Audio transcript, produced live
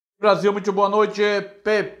Brasil, muito boa noite.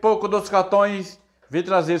 Pouco dos cartões. Vim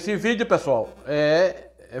trazer esse vídeo, pessoal.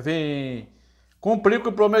 Vim cumprir o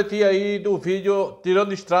que prometi aí do vídeo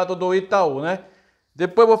tirando extrato do Itaú, né?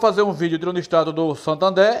 Depois eu vou fazer um vídeo tirando extrato do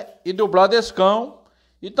Santander e do Bradescão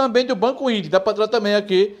e também do Banco Itaú. Dá para tirar também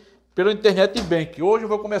aqui pelo Internet Bank. Hoje eu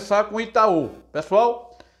vou começar com o Itaú.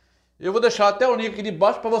 Pessoal, eu vou deixar até o link aqui de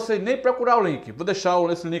baixo para você nem procurar o link. Vou deixar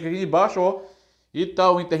esse link aqui de baixo, ó.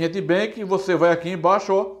 Itaú Internet Bank. Você vai aqui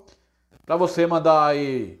embaixo, ó, para você mandar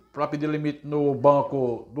aí para pedir limite no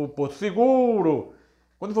banco do Porto Seguro.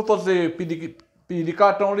 Quando for fazer pedir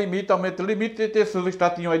cartão limite, aumenta o limite, tem esses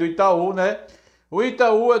extratinhos aí do Itaú, né? O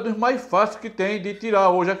Itaú é dos mais fáceis que tem de tirar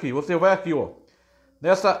hoje aqui. Você vai aqui, ó,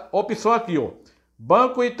 nessa opção aqui, ó,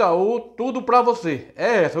 Banco Itaú, tudo para você.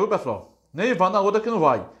 É essa, viu, pessoal? Nem vá na outra que não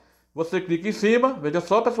vai. Você clica em cima, veja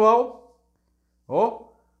só, pessoal.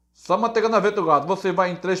 Ó, só manteiga na veta do gato. Você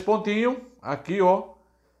vai em três pontinhos, aqui, ó,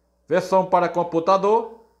 versão para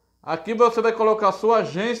computador. Aqui você vai colocar sua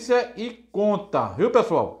agência e conta, viu,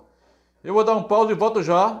 pessoal? Eu vou dar um pause e volto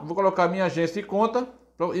já. Vou colocar minha agência e conta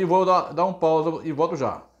e vou dar um pause e volto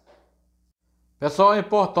já. Pessoal, é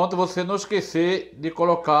importante você não esquecer de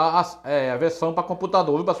colocar a versão para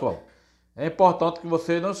computador, viu, pessoal? É importante que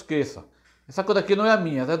você não esqueça. Essa conta aqui não é a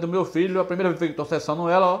minha, é do meu filho. A primeira vez que estou acessando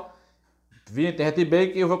ela, ó, via Internet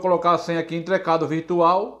Bank, eu vou colocar a senha aqui em trecado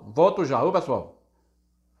virtual. Volto já, viu, pessoal?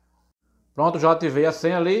 Pronto, já ativei a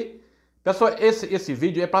senha ali. Pessoal, esse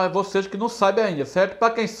vídeo é para vocês que não sabem ainda, certo?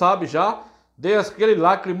 Para quem sabe já, dê aquele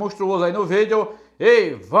like monstruoso aí no vídeo.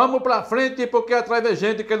 Ei, vamos pra frente porque atrás vem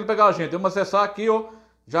gente querendo pegar a gente. Vamos acessar aqui, ó.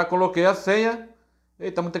 Já coloquei a senha.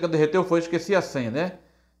 Eita, muito tempo derreteu, foi, esqueci a senha, né?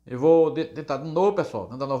 Eu vou tentar de novo, pessoal.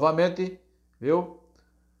 Tentar novamente, viu?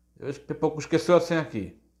 Eu pouco esqueci a senha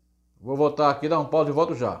aqui. Vou voltar aqui, dar um pause e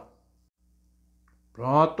volto já.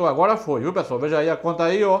 Pronto, agora foi, viu, pessoal? Veja aí a conta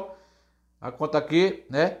aí, ó. A conta aqui,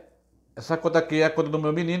 né? Essa conta aqui é a conta do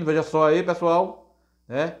meu menino, veja só aí, pessoal,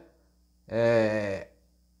 né? É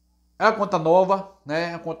a conta nova,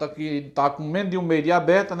 né? A conta que tá com menos de um mês de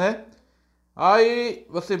aberta, né? Aí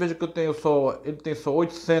você veja que ele tem só R$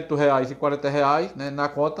 800,40, né? Na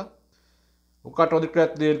conta. O cartão de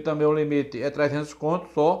crédito dele também, o limite é 300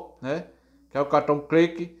 contos só, né? Que é o cartão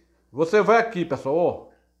Clique. Você vai aqui, pessoal, ó,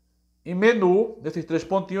 em menu, nesses três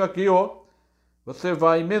pontinhos aqui, ó. Você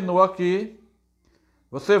vai em menu aqui.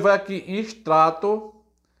 Você vai aqui em extrato.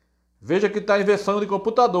 Veja que está em versão de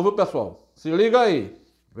computador, viu, pessoal? Se liga aí.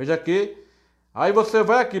 Veja aqui. Aí você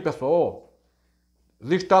vai aqui, pessoal, ó,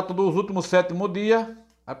 extrato dos últimos 7 dias.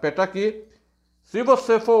 Aperta aqui. Se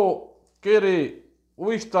você for querer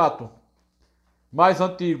o extrato mais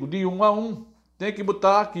antigo de 1 a 1, tem que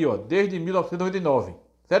botar aqui, ó, desde 1999.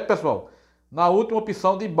 Certo, pessoal? Na última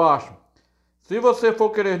opção de baixo. Se você for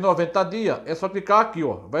querer 90 dias, é só clicar aqui,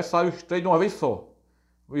 ó. Vai sair os três de uma vez só.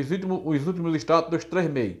 Os últimos extratos dos 3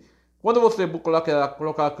 meses. Quando você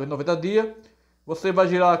colocar aqui os 90 dias, você vai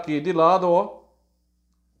girar aqui de lado, ó.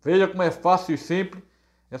 Veja como é fácil e simples.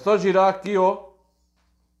 É só girar aqui, ó.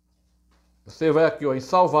 Você vai aqui, ó, em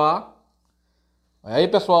salvar. Aí,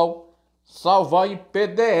 pessoal, salvar em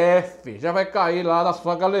PDF. Já vai cair lá na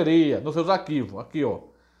sua galeria, nos seus arquivos. Aqui, ó.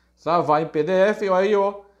 Salvar em PDF, aí,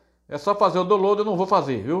 ó. É só fazer o download, eu não vou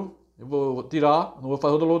fazer, viu? Eu vou tirar, não vou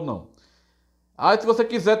fazer o download, não. Aí, se você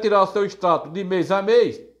quiser tirar o seu extrato de mês a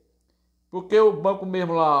mês, porque o banco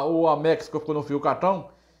mesmo lá, o Amex, que eu confio o cartão,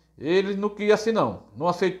 ele não queria assim, não. Não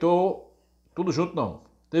aceitou tudo junto, não.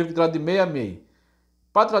 Teve que tirar de mês a mês.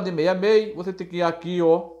 Para tirar de mês a mês, você tem que ir aqui,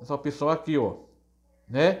 ó. Essa opção aqui, ó.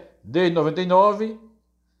 Né? Desde 99.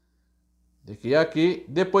 Tem que ir aqui.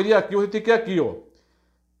 Depois de aqui, você tem que ir aqui, ó.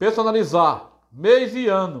 Personalizar mês e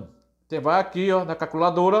ano. Você vai aqui, ó, na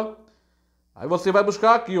calculadora. Aí você vai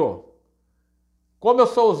buscar aqui, ó. Como eu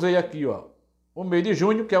só usei aqui, ó, o mês de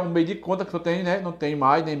junho, que é um mês de conta que eu tenho, né? Não tem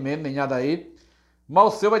mais, nem menos, nem nada aí. Mas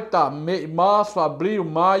o seu vai estar março, abril,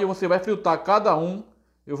 maio. Você vai filtrar cada um.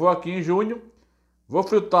 Eu vou aqui em junho. Vou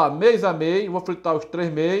filtrar mês a mês. Vou filtrar os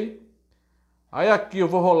 3 meses. Aí aqui eu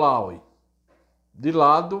vou rolar, ó, de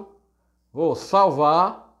lado. Vou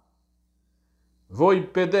salvar. Vou em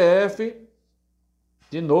PDF.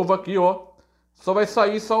 De novo aqui, ó. Só vai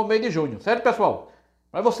sair só o mês de junho. Certo, pessoal?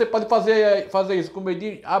 Mas você pode fazer isso com o mês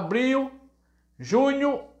de abril,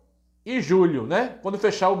 junho e julho, né? Quando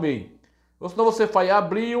fechar o mês. Ou senão você faz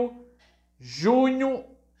abril, junho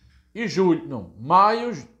e julho. Não,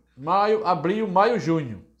 abril, maio,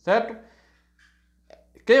 junho. Certo?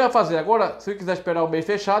 Quem vai fazer agora, se quiser esperar o mês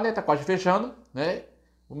fechar, né? Tá quase fechando, né?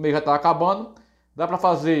 O mês já tá acabando. Dá para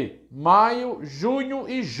fazer maio, junho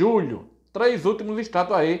e julho. 3 últimos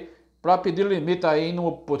extratos aí. Para pedir limite aí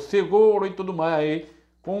no Porto Seguro e tudo mais aí.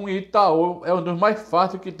 com Itaú é um dos mais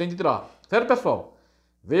fáceis que tem de tirar. Certo, pessoal?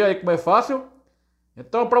 Veja aí como é fácil.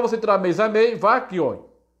 Então, para você tirar mês a mês, vai aqui, ó,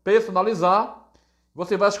 personalizar.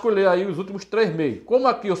 Você vai escolher aí os últimos 3 meses. Como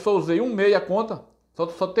aqui eu só usei um mês a conta,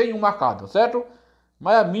 só tem um marcado, certo?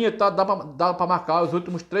 Mas a minha dá para marcar os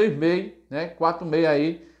últimos 3 meses, né? 4 meses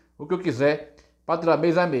aí, o que eu quiser, para tirar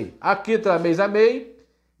mês a mês. Aqui tirar mês a mês.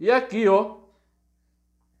 E aqui, ó.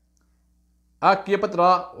 Aqui é para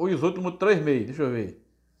tirar os últimos 3 meses. Deixa eu ver.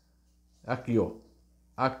 Aqui, ó.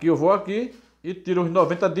 Aqui eu vou aqui e tiro os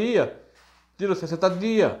 90 dias. Tiro 60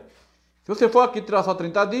 dias. Se você for aqui tirar só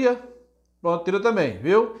 30 dias, pronto, tira também,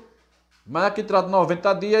 viu? Mas aqui tirar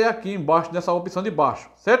 90 dias e aqui embaixo, nessa opção de baixo.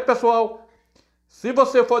 Certo, pessoal? Se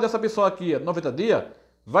você for dessa opção aqui, 90 dias,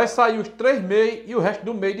 vai sair os 3 meses e o resto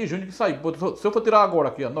do mês de junho que sair. Se eu for tirar agora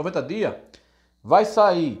aqui, 90 dias, vai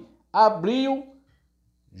sair abril,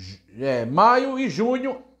 maio e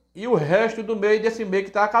junho e o resto do mês desse mês que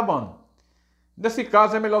está acabando. Nesse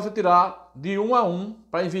caso é melhor você tirar de um a um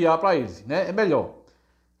para enviar para eles, né? É melhor.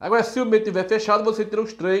 Agora, se o mês estiver fechado, você tira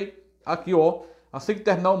os 3 aqui, ó. Assim que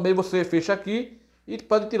terminar o mês, você fecha aqui e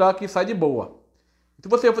pode tirar aqui e sai de boa. Se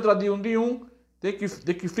você for tirar de um, tem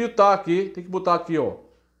que filtrar aqui, tem que botar aqui, ó,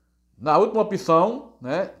 na última opção,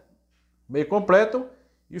 né? Mês completo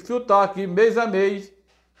e filtrar aqui mês a mês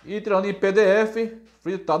e tirando em PDF,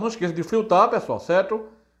 filtrar, não esqueça de filtrar, pessoal, certo?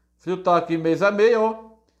 Filtrar aqui mês a mês, ó.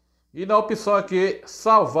 E na opção aqui,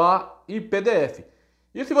 salvar em PDF.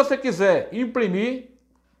 E se você quiser imprimir,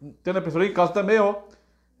 tendo a impressora em casa também, ó.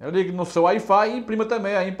 Eu ligo no seu Wi-Fi e imprima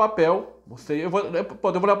também aí em papel. Eu vou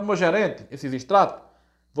dar para o meu gerente esses extratos.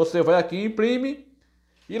 Você vai aqui, imprime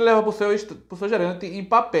e leva para o seu gerente em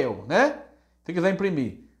papel, né? Se quiser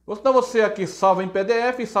imprimir. Ou senão você aqui salva em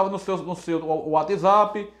PDF, salva no seu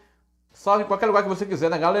WhatsApp, salva em qualquer lugar que você quiser,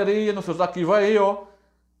 na galeria, nos seus arquivos aí, ó.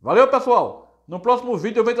 Valeu, pessoal! No próximo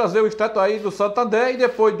vídeo eu venho trazer o extrato aí do Santander e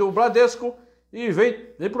depois do Bradesco e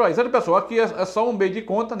vem por aí. Certo, pessoal? Aqui é só um mês de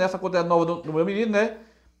conta, né? Essa conta é nova do meu menino, né?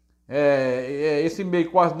 Esse mês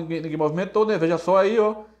quase ninguém movimentou, né? Veja só aí,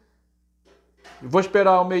 ó. Vou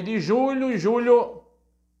esperar o mês de julho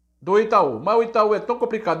do Itaú. Mas o Itaú é tão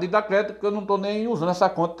complicado de dar crédito que eu não estou nem usando essa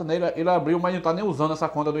conta, né? Ele abriu, mas não está nem usando essa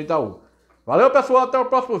conta do Itaú. Valeu, pessoal, até o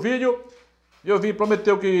próximo vídeo. Eu vim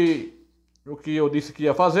prometer o que eu disse que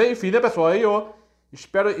ia fazer. Enfim, né, pessoal, aí, ó.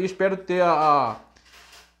 Espero ter a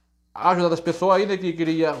ajuda das pessoas aí, né, que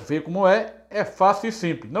queria ver como é. É fácil e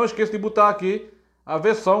simples. Não esqueça de botar aqui a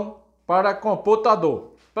versão para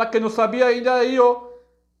computador. Para quem não sabia ainda, aí, ó,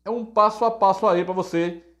 é um passo a passo aí para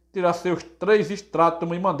você tirar seus 3 extratos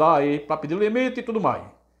e mandar aí para pedir limite e tudo mais.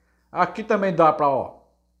 Aqui também dá para, ó,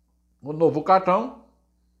 um novo cartão.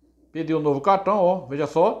 Pedir um novo cartão, ó, veja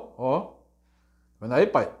só, ó. Tá vendo aí,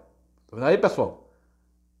 pai? Tá vendo aí, pessoal?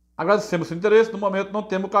 Agradecemos o seu interesse. No momento não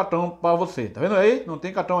temos cartão para você. Tá vendo aí? Não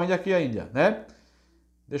tem cartão ainda aqui ainda, né?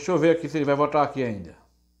 Deixa eu ver aqui se ele vai voltar aqui ainda.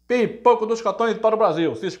 Pipoco dos cartões para o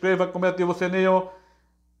Brasil. Se inscreva, comente o sininho.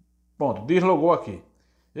 Pronto, deslogou aqui.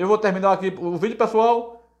 Eu vou terminar aqui o vídeo,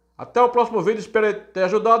 pessoal. Até o próximo vídeo. Espero ter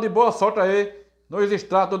ajudado e boa sorte aí nos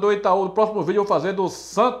extratos do Itaú. No próximo vídeo eu vou fazer do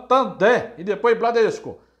Santander e depois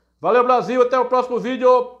Bradesco. Valeu, Brasil. Até o próximo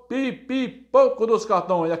vídeo. Pipoco dos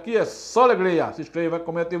cartões. E aqui é só alegria. Se inscreva,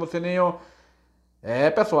 comente o sininho.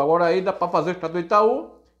 Pessoal, agora aí dá para fazer o extrato do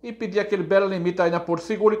Itaú e pedir aquele belo limite aí na Porto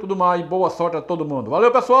Seguro e tudo mais. Boa sorte a todo mundo.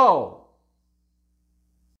 Valeu, pessoal!